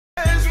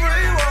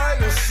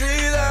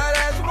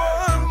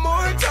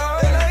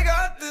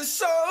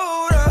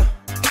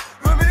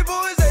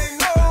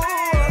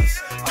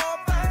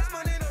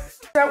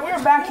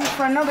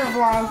for another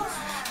vlog.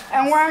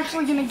 And we're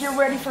actually going to get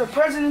ready for the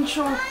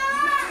presidential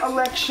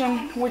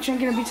election, which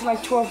ain't going to be till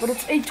like 12, but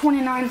it's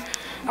 8:29,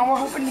 and we're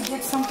hoping to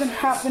get something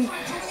happen.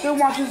 They're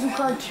watching some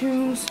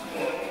cartoons.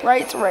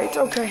 Right,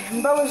 okay.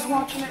 And Bella's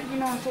watching it, you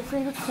know, it's her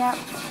favorite cat.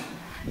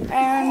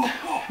 And,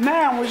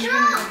 man, we're just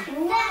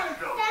going to...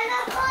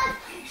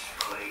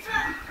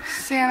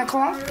 Santa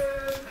Claus?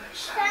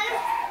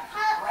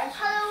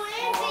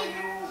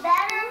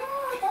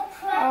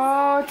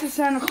 Oh, it's a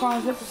Santa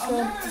Claus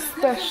episode. It's a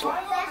special.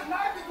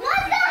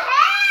 What the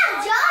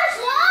hell, Josh?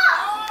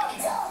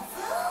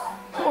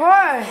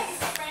 What?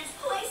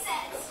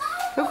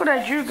 Look what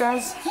I drew,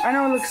 guys. I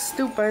know it looks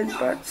stupid,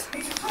 but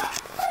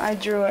I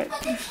drew it.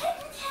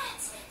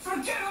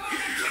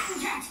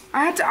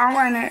 I had to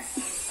outline it.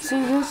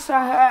 See this?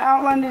 I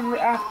outlined it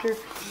after.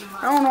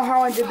 I don't know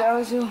how I did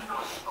that.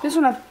 This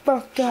one I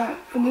fucked up.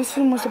 And this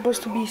one was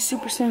supposed to be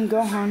Super Saiyan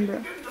Gohan,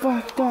 but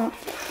fucked up.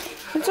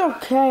 It's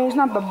okay. It's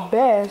not the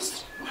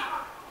best.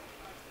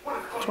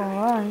 It's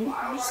alright.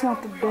 It's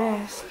not the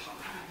best.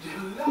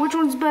 Which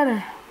one's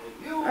better?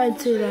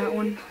 I'd say that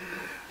one.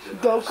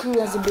 Goku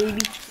as a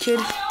baby kid.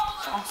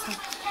 Awesome.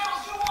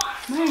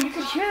 Man, you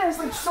can hear this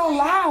like so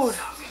loud.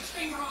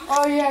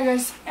 Oh yeah,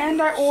 guys. And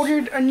I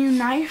ordered a new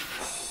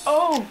knife.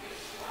 Oh,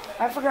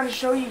 I forgot to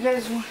show you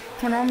guys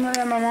when I'm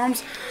at my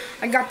mom's.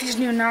 I got these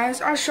new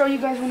knives. I'll show you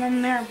guys when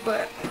I'm there.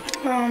 But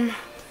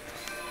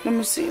let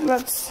me see.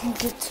 Let's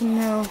get to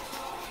know.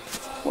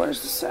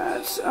 Where's the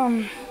sides?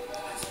 I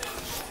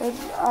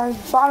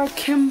bought a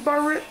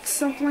Kimbarret,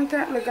 something like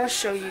that. Like I'll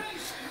show you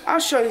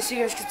so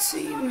you guys can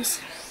see.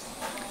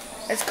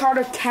 It's called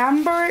a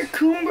Kimbarret,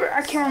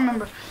 I can't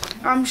remember.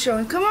 I'm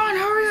showing. Come on,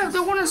 hurry up. They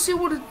want to see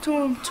what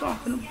I'm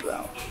talking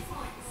about.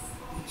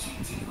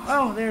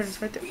 Oh, there it is,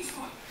 right there.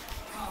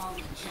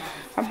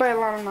 I buy a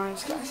lot of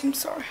knives, guys. I'm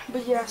sorry,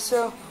 but yeah.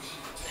 So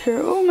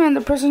here, oh man,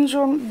 the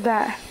presidential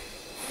that.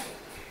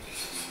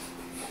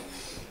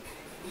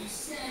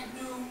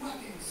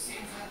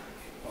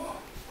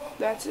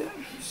 That's it.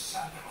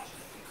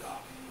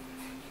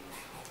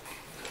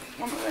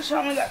 Oh my gosh, I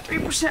only got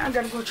 3%. I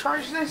gotta go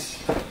charge this.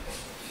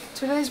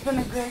 Today's been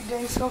a great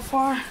day so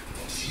far.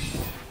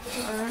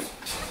 Alright.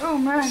 Oh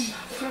man, I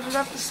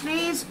forgot to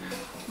sneeze.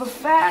 The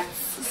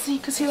fats. See,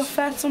 you can see the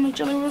fats on my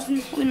jelly rolls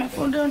and leave my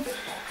phone down.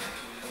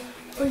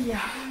 But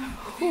yeah.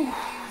 Whew.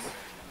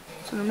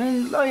 So the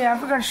main, oh yeah, I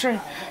forgot to show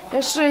you.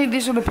 Yesterday,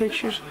 these are the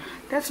pictures.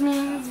 That's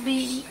me,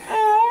 the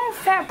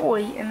fat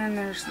boy, and then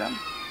there's them.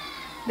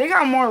 They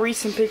got more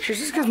recent pictures.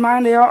 It's because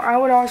mine, I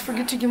would always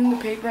forget to give them the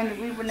paper and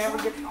we would never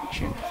get the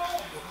picture.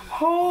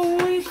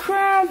 Holy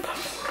crap.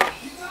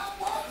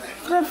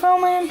 I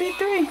found my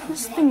MP3.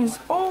 This thing is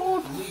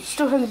old.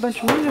 Still has a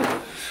bunch of music.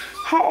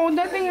 How old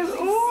that thing is?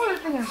 Oh,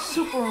 that thing is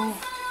super old.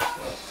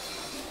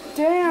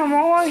 Damn,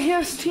 all I hear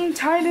is Teen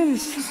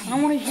Titans. I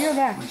don't want to hear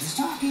that.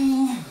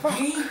 Fuck.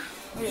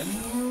 Yeah.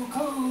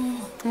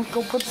 Let's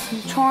go put this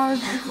in charge.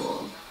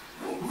 Oh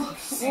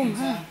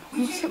man, I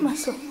hit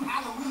myself.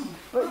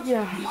 But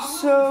yeah,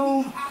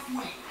 so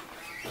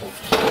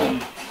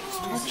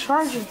start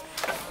charging.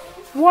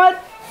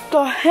 What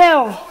the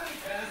hell?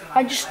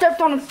 I just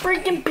stepped on a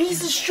freaking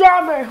piece of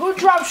strawberry. Who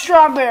dropped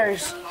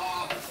strawberries?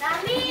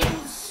 Not me.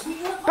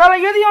 Bella,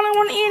 you're the only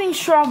one eating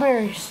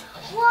strawberries.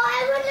 Well,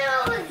 I wasn't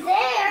over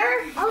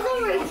there. I was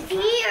over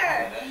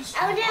here.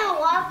 I didn't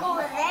walk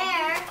over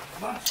there.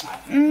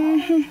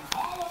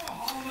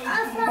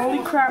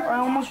 Holy crap, I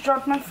almost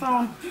dropped my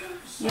phone.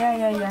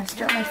 Yeah.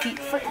 Start my feet.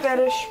 Foot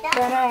fetish.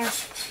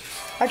 Badass.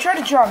 I tried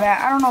to draw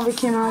that. I don't know if it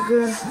came out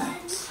good.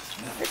 It's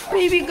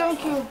baby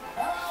Goku.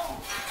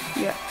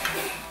 Yeah.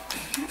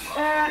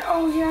 And,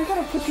 oh yeah, I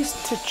gotta put these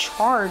to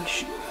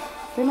charge.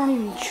 They're not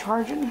even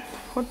charging.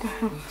 What the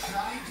hell?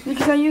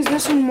 Because I use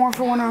this one more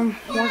for when I'm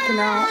working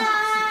out.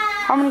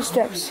 How many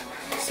steps?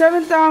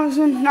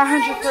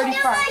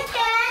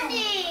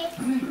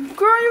 7,935.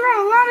 Girl, you got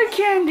a lot of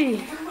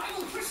candy.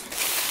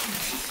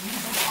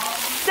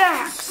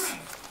 Stacks.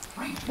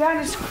 That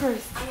is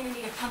crazy.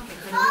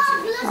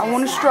 I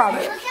want a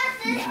strawberry.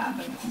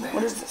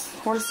 What is this?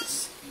 What is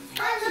this?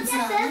 Look at this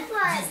one.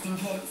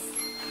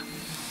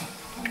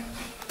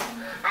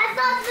 I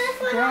thought this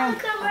was on a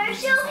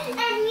commercial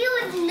and he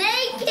was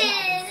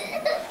naked.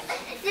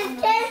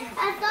 I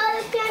saw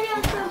this candy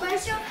on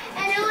commercial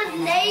and it was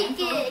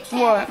naked.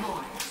 What?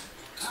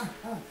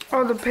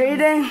 Oh, the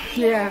Payday?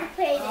 Yeah.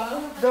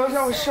 Payday. Those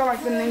always show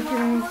like the naked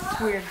and it's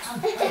weird.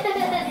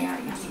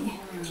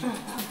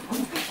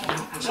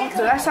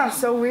 So that sounds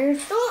so weird.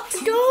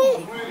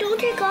 Don't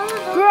take all of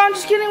them. Girl, I'm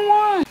just getting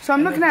one. So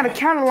I'm looking at a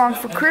catalog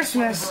for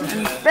Christmas,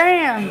 and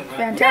bam,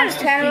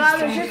 fantastic.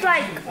 Catalog is just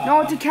like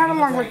no, it's a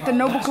catalog like the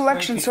Noble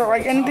Collection. So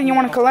like anything you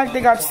want to collect,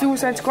 they got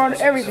Suicide Squad,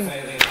 everything.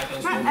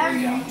 not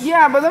everything.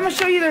 Yeah, but let me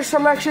show you their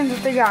selections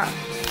that they got.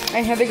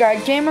 And here they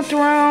got Game of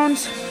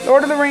Thrones,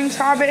 Lord of the Rings,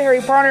 Hobbit,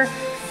 Harry Potter,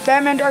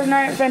 Batman, Dark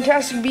Knight,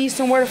 Fantastic Beasts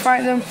and Where to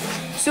Find Them,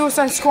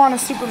 Suicide Squad,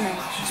 and Superman.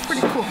 It's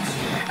pretty cool.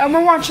 And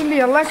we're watching the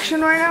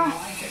election right now.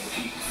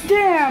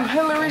 Damn,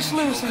 Hillary's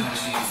losing.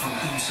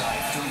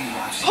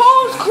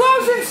 Polls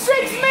close in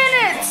 6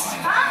 minutes!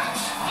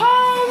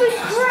 Holy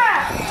crap!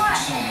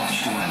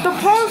 The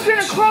poll's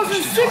gonna close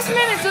in 6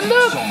 minutes, and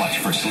look,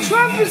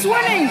 Trump is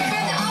winning.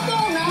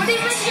 What do you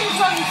mean it's gonna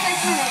close in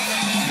 6 minutes?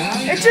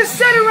 It just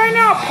said it right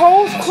now.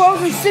 Polls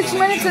close in 6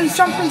 minutes and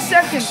something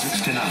seconds.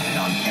 6 to 9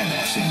 on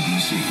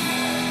MSNBC.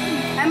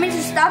 That means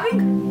it's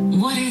stopping?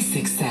 What is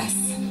success?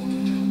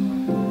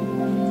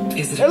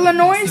 Is it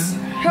Illinois,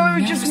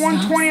 Hillary just won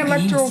 20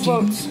 electoral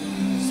votes.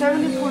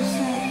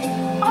 70%.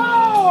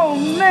 Oh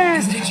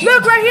man!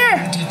 Look right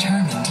here.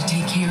 Determined to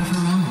take care of her own.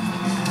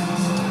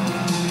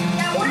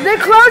 They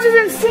close it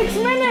in 6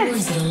 Or minutes.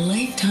 is it a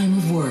lifetime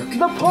of work The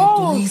that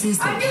polls. blazes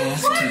the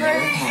path to your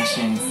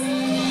passions?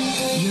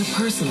 Your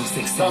personal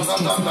success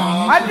takes a I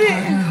financial did.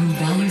 partner who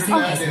values it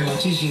as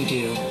much as you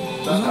do.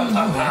 Learn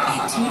more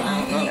at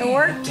It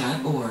worked.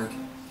 TIAA.org.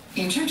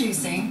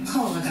 Introducing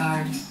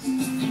Cologuard.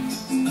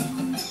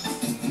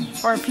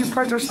 Or a few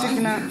parts are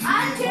sticking out.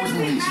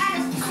 Colon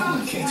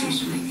cancer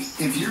screening.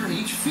 If you're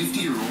age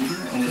 50 or older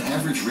and at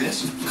average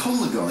risk,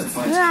 Cologuard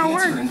finds Yeah, it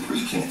cancer worked. and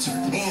pre-cancer.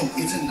 And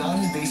it's a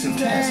non-invasive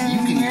test you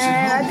can use Yeah,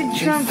 at I home. think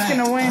In Trump's fact,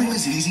 gonna win. it's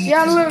as easy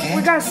Yeah, as look, you we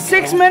can. got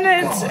 6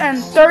 minutes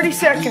and 30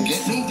 seconds.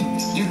 Get me?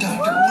 Your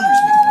doctor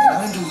orders me. And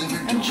I'm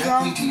delivered And directly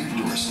Trump. to your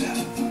doorstep.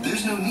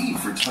 There's no need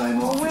for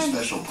time off or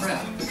special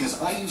prep because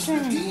I use the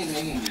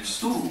DNA in your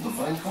stool to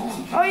find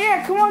colon. Oh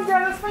yeah, come on,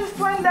 Dad, let's finish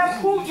playing that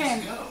pool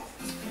game. Go.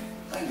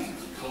 I need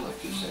to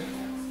collect your sample.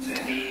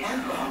 Then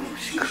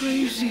It's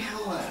crazy.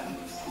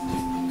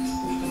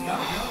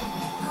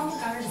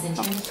 Cologuard is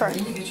intended sorry. for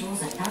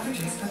individuals at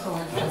average risk for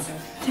colon cancer.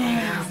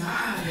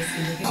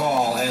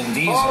 Call, and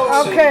these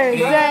are Okay,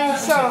 dang,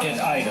 so ticket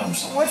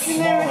items. what's the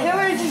name?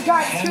 Hillary just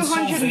got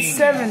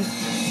 207.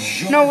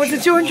 No, was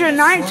it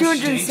 209?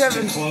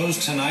 207.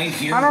 Close tonight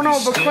here. I don't know,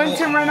 but Still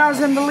Clinton right now is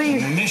in the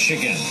lead.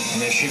 Michigan.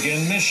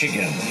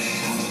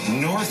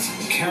 North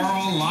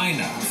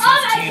Carolina, 15 Oh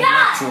my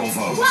God! electoral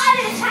votes. What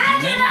is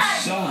happening?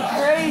 Minnesota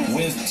Crazy.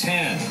 with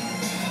 10.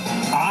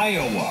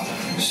 Iowa,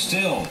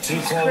 still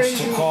too close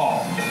crazy. to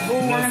call. Ooh,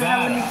 we're gonna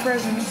have a new Nevada,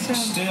 president soon.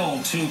 still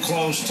too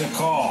close to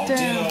call.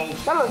 Damn. Ditto,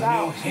 That was New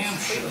out.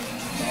 Hampshire.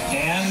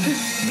 And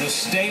the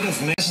state of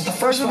Michigan. This is the Those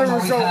first are one the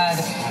where we've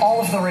results. had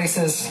all of the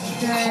races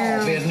Damn.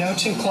 called. We had no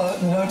too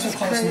close, no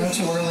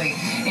too early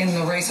in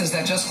the races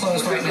that just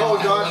closed right now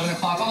at 11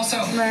 o'clock. Also,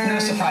 Man. no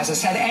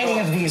surprises. Had any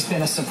of these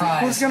been a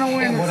surprise, Who's gonna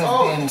win? it would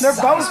have been They're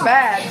both sizable.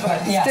 bad,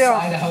 but yes, still,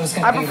 Idaho's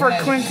gonna I be prefer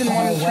red. Clinton The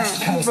more whole than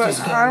West Trump, Coast but is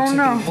going I don't to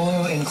know. be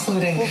blue,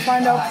 including We'll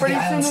find out pretty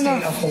the island soon state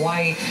enough. of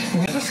Hawaii.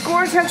 The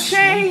scores have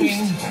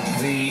changed.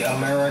 The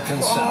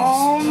American South.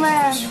 Oh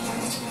man.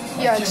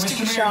 Yeah, just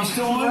took a shower.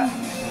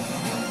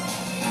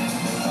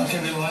 Okay,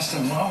 we lost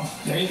him. Well,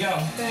 there you go.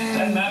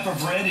 That map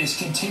of red is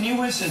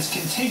continuous. It's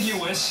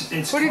contiguous.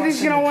 It's Who do you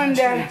think's gonna win,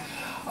 Dad?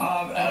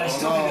 And I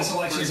still think this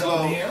election's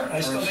over here.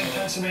 I still think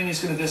Pennsylvania's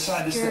going to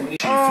decide this thing.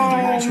 Oh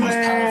Most powerful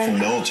man.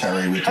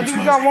 military with I think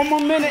we got one more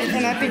minute,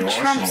 and I think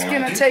Trump's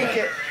gonna take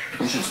it.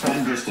 We should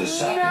spend just a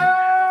second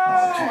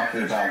No.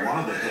 talking about one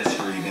of the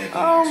history-making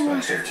Oh,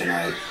 aspects of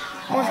tonight.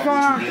 What's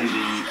going on? Which would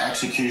be the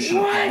execution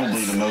of What?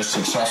 probably the most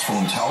successful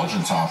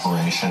intelligence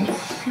operation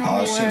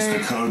since way.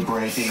 the code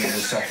breaking in the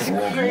Second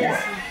World War.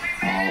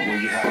 Where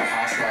you had a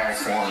hostile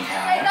foreign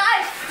Hey power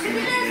guys,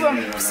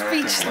 I'm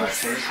speechless.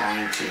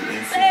 trying to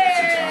influence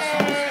its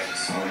outcomes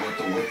with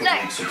the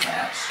WikiLeaks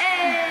attacks.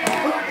 And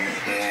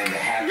the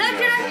hacking of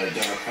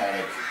the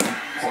Democratic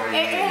Party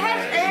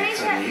and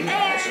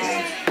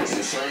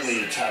certainly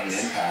it's had an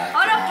impact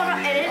on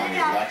the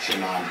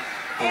election, on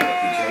her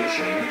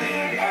reputation,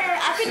 and I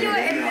can do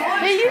it in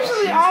one. He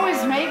usually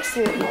always makes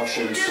it.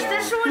 Russians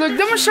Look,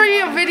 let me show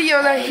you a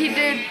video that he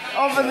did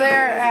over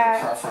there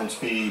at preference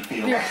be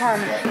the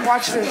apartment.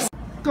 Watch this.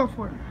 Go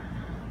for it.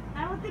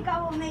 I don't think I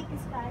will make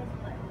this, guys,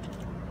 but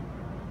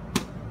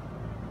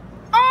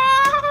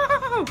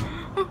Oh!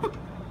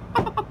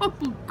 Oh,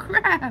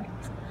 crap!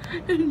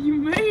 You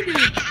made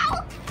it!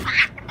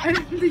 I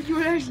didn't think you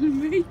would actually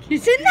make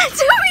it. Send that to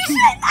me!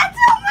 Send that to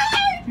me!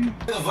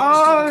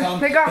 Oh,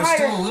 they got There's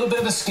still a higher. little bit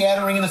of a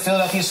scattering in the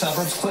Philadelphia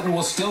suburbs. Clinton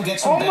will still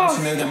get some votes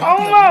from there. There might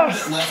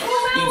Almost. be a little bit left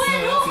in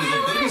Philadelphia. The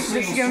biggest This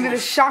is single gonna be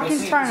the source. shocking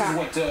Let's see turnout.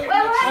 what, Oh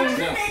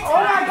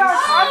my gosh,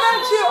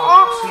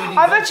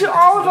 I bet you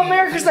all of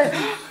America's like,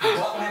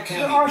 Butler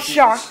County are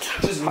shocked.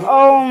 just north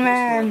Oh of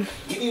man.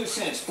 Pittsburgh. Give you a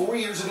sense, 4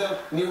 years ago,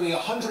 nearly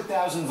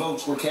 100,000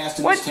 votes were cast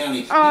in What? this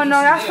county. Oh, You can no,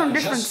 see that's they from are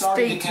different just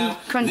starting to states count.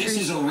 and countries. This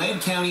is a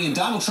red county, and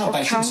Donald Trump, Or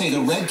I should say,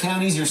 the red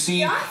counties you're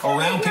seeing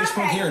around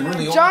Pittsburgh here and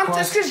really all Johnson,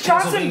 across because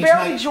Johnson Pennsylvania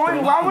barely tonight, joined.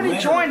 they're a Why lot would he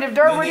redder join if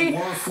they're than already they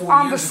were 4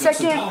 on the years ago. So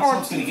second Donald or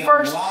Trump's gonna get a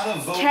first lot of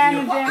votes here.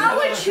 candidate? I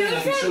would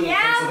choose him,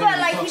 yeah, but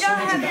like he don't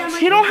have that much.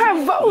 He don't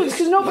have votes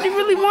because nobody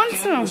really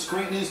wants him.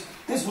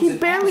 He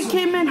barely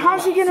came in.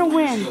 How's he gonna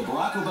win?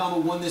 Barack Obama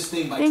won this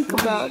thing by Think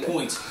 28 about it.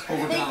 points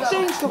over Donald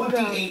Think Trump. about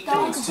it. 28 Think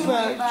points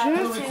about tonight. it.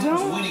 Hillary Just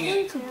Clinton's don't winning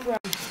it. think about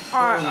it.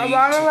 Alright,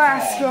 about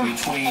Alaska.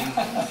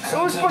 It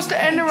was supposed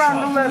to end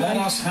around 11. Let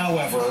us,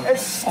 however,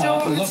 It's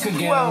still look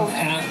again 12,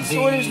 at the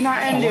so it is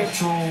not ended.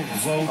 electoral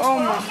vote Oh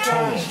my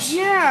gosh.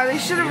 Yeah, they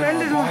should have Here,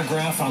 ended our bar on.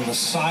 graph on the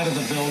side of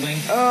the building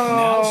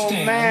Oh, now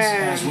stands,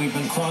 man. as we've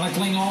been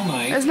chronicling all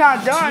night. It's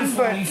not done,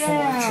 but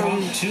 244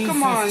 Trump, damn.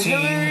 Come on, 215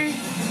 Hillary.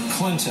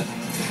 Clinton.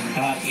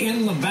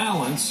 In the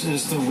balance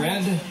is the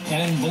red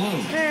and blue.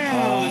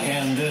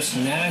 And this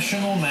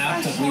national map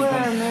I that we've swear,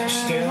 been man.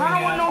 staring I don't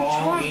at want no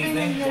all Trump in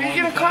evening. here. You're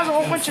going gonna cause a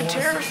whole back bunch and of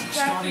forth, terrorist attacks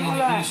starting and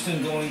in all the that. east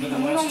and going to the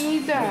We west don't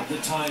need that.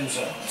 with the time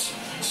zones.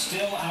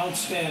 Still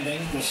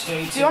outstanding. The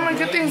states. The only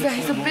good thing is that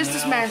he's a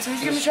businessman, so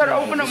he's gonna try to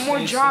open up more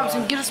jobs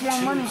and get us more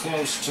money.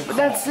 But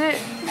that's it.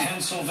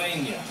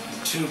 Pennsylvania,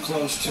 too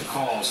close to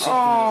call.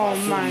 Oh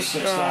my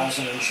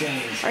 46,000 and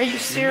change. Are you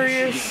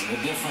serious? Michigan,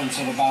 the difference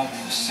of about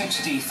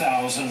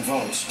 60,000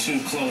 votes, too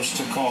close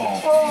to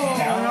call. Oh,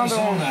 another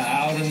Arizona, one.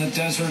 out in the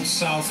desert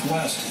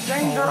southwest,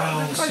 Dang,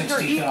 around looks like they're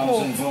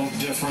 60,000 vote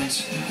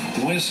difference.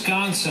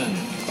 Wisconsin,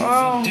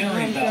 Oh, the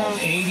Dairy my Belt, God.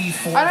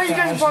 84,000. I know you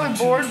guys are probably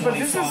bored, but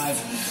this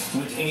is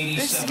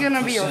with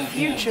gonna be our 87%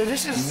 future. in.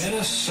 This is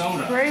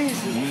Minnesota crazy.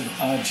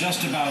 with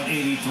just about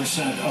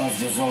 80% of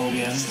the vote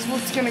in. This is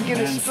what's gonna get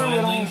us And through it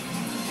all. finally,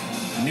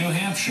 New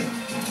Hampshire,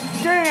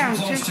 Damn,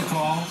 close to too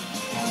call.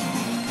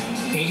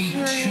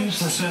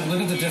 82%.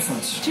 Look at the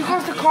difference.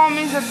 close to call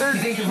means that they're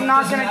think your vote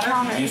not doesn't gonna matter?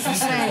 count it. You It's think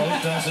the insane.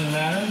 vote doesn't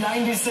matter?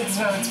 96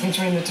 votes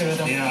between the two of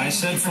them. Yeah, I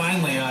said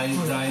finally. I Are you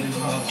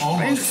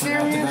almost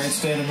forgot the serious? great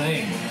state of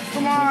Maine,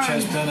 Come on. which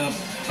has been a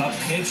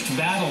pitched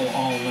battle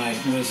all night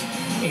with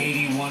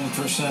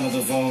 81% of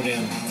the vote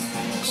in.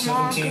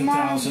 on,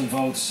 17,000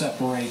 votes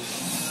separate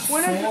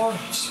When is it? 4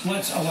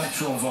 split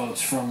electoral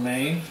votes from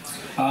Maine.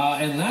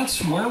 And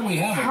that's where we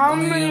have it. How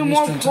by many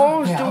more Eastern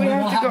polls time. do we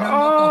we'll have to have go?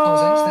 no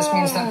closings. This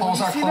means that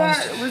polls are see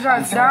closed. that? We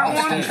got that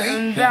one country.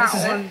 and Yeah, that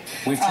this is it. one.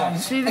 We've tried.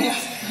 See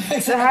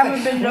these? They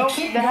haven't been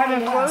they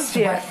haven't closed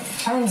yet.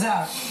 Turns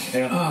out,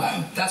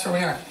 Yeah. that's where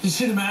we are. You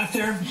see the map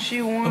there?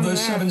 She won Of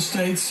those that. 7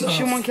 states.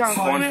 She won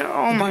California? 5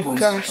 Oh my big ones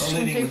gosh, are it's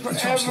leading gonna with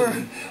take Trump's forever.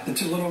 leading. The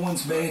 2 little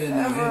ones made in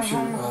New Hampshire.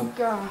 Oh my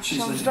gosh, she's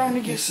I'm leading. starting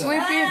to get It's, sleepy.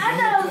 I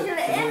thought it was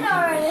gonna end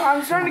already.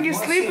 I'm starting to get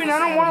sleepy and I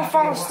don't want to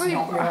fall asleep.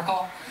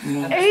 Miracle.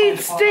 8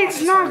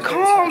 states not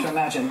called.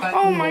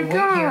 Oh my Wait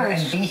here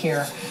gosh. and be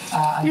here You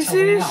until see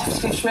we this? know.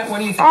 Steve Schmidt, what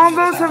do you think? All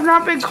those have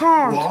not been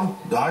called. Well,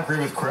 I agree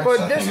with Chris. But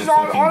I this think is it's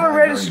all looking the very,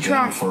 red very is dim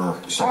Trump. for All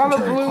the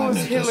Secretary blue Clinton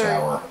is at this Hillary.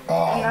 hour.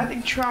 And I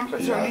think Trump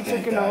is Yeah, I already think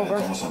taking that over.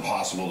 it's almost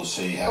impossible to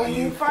see how But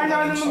you we'll find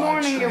out in the inside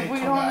morning if straight we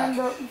come don't back end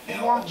up in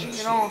all watching this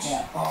it all. is,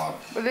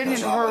 But they need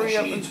that's to all hurry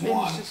up she and needs finish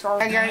one. this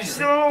already. Guys,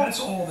 so That's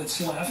all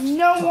that's left.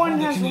 No to one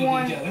hold the has community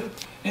won. together.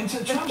 And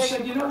so Trump taking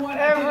said, you know what,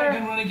 I think I forever.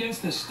 can run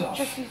against this stuff.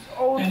 just these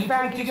old And he put it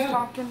faggots together.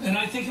 talking. And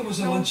I think it was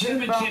a No one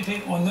legitimate cares about-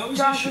 campaign on those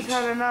Josh issues.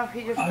 has had enough.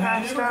 He just I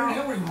passed never heard out.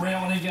 Hillary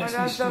railing against My these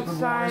dad's stupid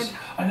outside. wars.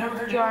 I never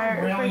heard Dryer.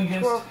 Hillary It's railing like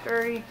against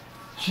 12:30.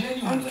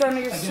 genuinely I'm starting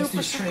to get against super,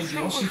 these super, trade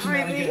deals. She super came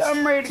out creepy. against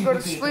I'm ready to go to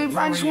people sleep.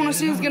 I just want to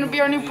see who's going to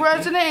be our new that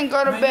president and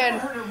go to I bed.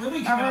 never heard her really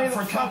I'm come ready out to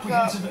for a fuck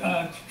comprehensive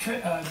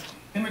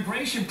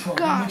immigration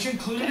program, God which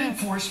included damn.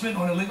 enforcement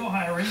on illegal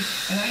hiring,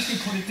 and actually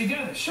put it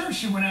together. Sure,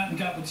 she went out and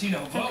got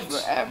Latino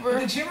votes. forever. But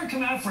did she ever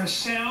come out for a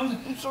sound,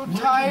 I'm so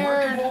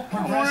tired. workable,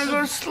 I want to go to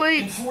progressive,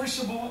 sleep.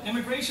 enforceable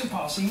immigration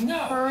policy? No.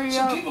 Hurry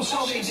so up. people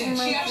saw She these. did.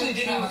 She actually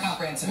did have a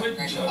comprehensive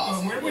immigration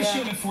policy. Where was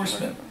she in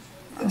enforcement?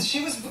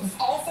 She was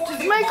all for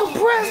the Make a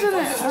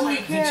president. I don't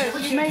care.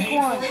 Just make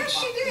one. Yes,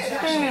 she did.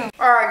 Damn.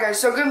 Alright guys,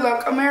 so good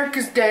luck.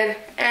 America's dead.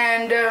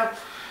 And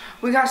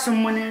we got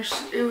some winners.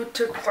 It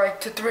took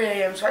like to 3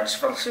 a.m. So I just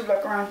fell asleep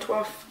like around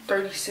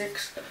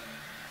 12:36.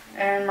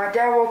 And my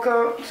dad woke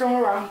up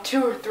somewhere around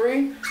 2 or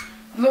 3.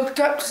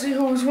 Looked up to see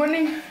who was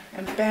winning.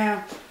 And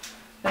bam.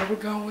 There we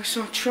go. We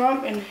saw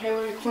Trump and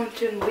Hillary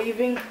Clinton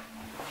leaving.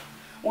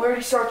 We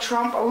already saw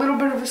Trump. A little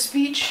bit of a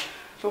speech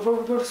before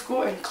we go to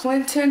school. And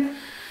Clinton,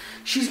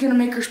 she's going to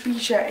make her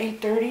speech at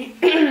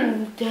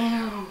 8:30.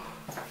 Damn.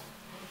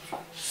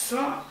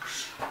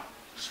 Sucks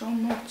so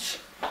much.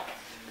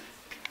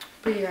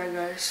 But yeah,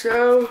 guys,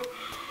 so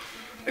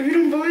if you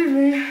don't believe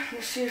me,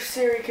 let's see if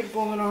Siri can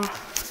pull it off.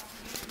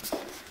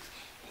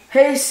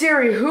 Hey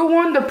Siri, who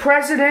won the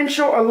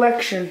presidential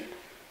election?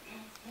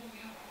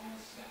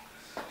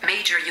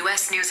 Major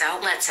U.S. news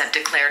outlets have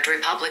declared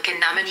Republican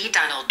nominee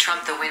Donald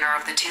Trump the winner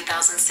of the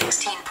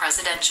 2016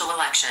 presidential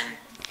election.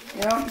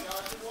 Yep,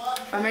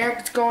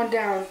 America's going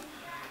down.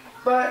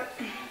 But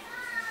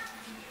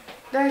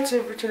that's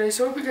it for today.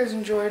 So hope you guys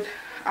enjoyed.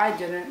 I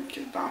didn't,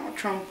 because Donald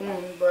Trump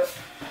won, but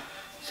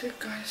that's it,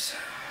 guys.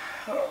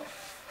 Oh,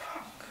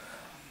 fuck.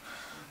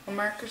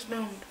 America's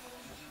doomed.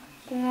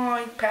 Come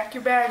on, pack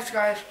your bags,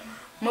 guys.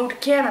 Move to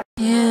Canada.